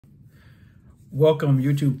Welcome,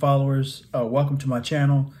 YouTube followers. Welcome to my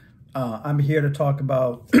channel. I'm here to talk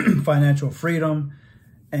about financial freedom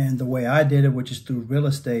and the way I did it, which is through real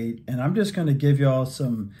estate. And I'm just going to give y'all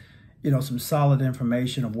some solid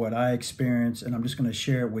information of what I experienced, and I'm just going to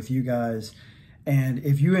share it with you guys. And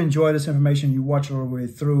if you enjoy this information, you watch it all the way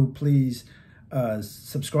through, please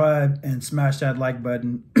subscribe and smash that like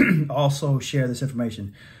button. Also share this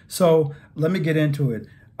information. So let me get into it.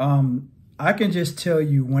 I can just tell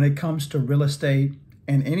you, when it comes to real estate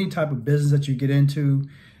and any type of business that you get into,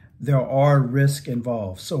 there are risks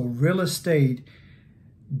involved. So real estate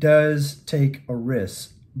does take a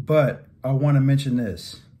risk, but I want to mention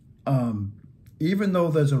this. Even though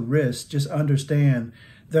there's a risk, just understand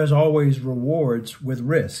there's always rewards with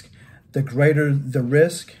risk. The greater the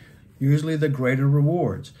risk, usually the greater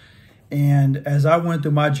rewards. And as I went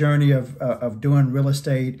through my journey of doing real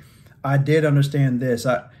estate, I did understand this.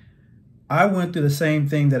 I went through the same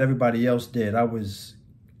thing that everybody else did. I was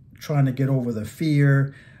trying to get over the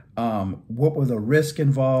fear. What were the risks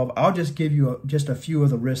involved? I'll just give you just a few of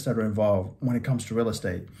the risks that are involved when it comes to real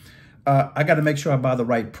estate. I got to make sure I buy the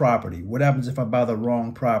right property. What happens if I buy the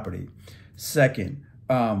wrong property? Second,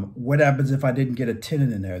 what happens if I didn't get a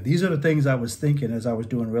tenant in there? These are the things I was thinking as I was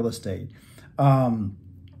doing real estate.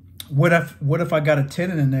 What if I got a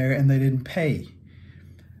tenant in there and they didn't pay?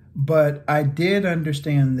 But I did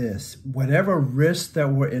understand this. Whatever risks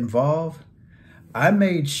that were involved, I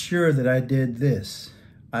made sure that I did this.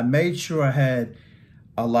 I made sure I had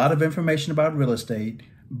a lot of information about real estate,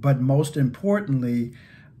 but most importantly,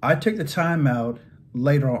 I took the time out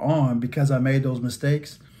later on, because I made those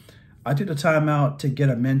mistakes. I took the time out to get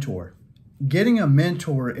a mentor. Getting a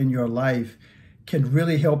mentor in your life can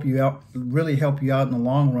really help you out in the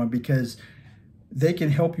long run, because they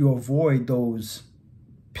can help you avoid those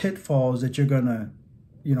pitfalls that you're gonna,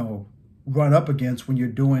 run up against when you're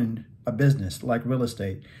doing a business like real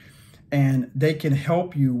estate. And they can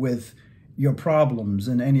help you with your problems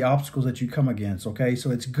and any obstacles that you come against. Okay,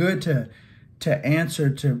 so it's good to answer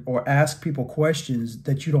to or ask people questions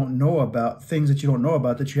that you don't know about, things that you don't know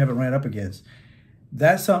about that you haven't ran up against.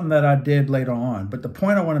 That's something that I did later on. But the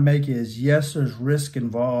point I want to make is, yes, there's risk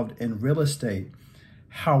involved in real estate.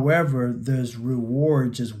 However, there's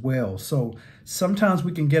rewards as well. So sometimes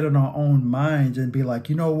we can get in our own minds and be like,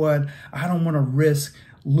 you know what? I don't want to risk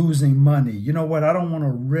losing money. You know what? I don't want to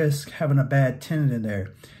risk having a bad tenant in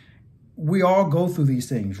there. We all go through these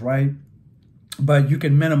things, right? But you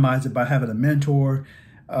can minimize it by having a mentor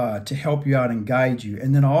to help you out and guide you.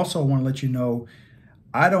 And then I also want to let you know,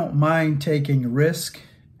 I don't mind taking risk,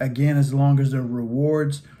 again, as long as there are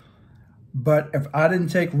rewards. But if I didn't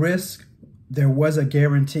take risk, there was a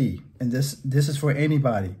guarantee. And this is for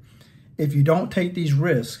anybody. If you don't take these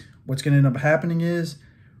risks, what's going to end up happening is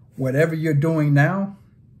whatever you're doing now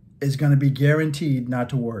is going to be guaranteed not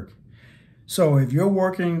to work. So if you're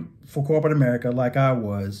working for corporate America like I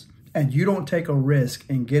was, and you don't take a risk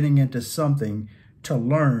in getting into something to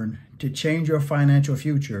learn, to change your financial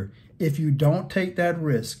future, if you don't take that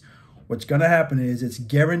risk, what's going to happen is it's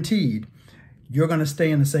guaranteed you're going to stay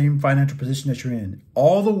in the same financial position that you're in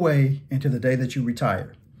all the way into the day that you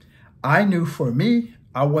retire. I knew for me,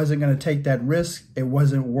 I wasn't going to take that risk. It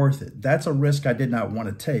wasn't worth it. That's a risk I did not want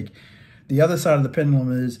to take. The other side of the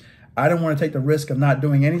pendulum is I didn't want to take the risk of not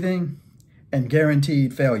doing anything and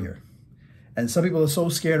guaranteed failure. And some people are so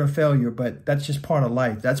scared of failure, but that's just part of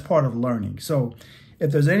life. That's part of learning. So if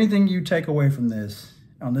there's anything you take away from this,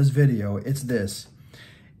 on this video, it's this.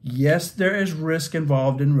 Yes, there is risk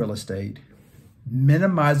involved in real estate.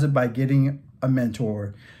 Minimize it by getting a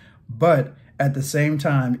mentor. But at the same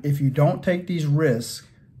time, if you don't take these risks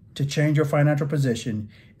to change your financial position,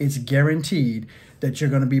 it's guaranteed that you're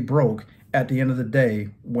going to be broke at the end of the day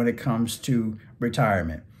when it comes to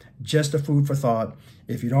retirement. Just a food for thought.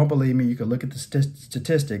 If you don't believe me, you can look at the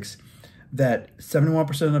statistics that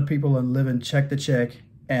 71% of the people are living check to check,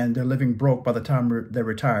 and they're living broke by the time they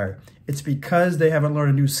retire. It's because they haven't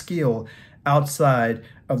learned a new skill outside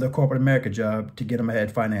of their corporate America job to get them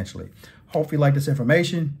ahead financially. Hopefully you like this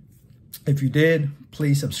information. If you did,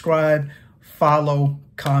 please subscribe, follow,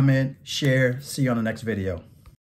 comment, share. See you on the next video.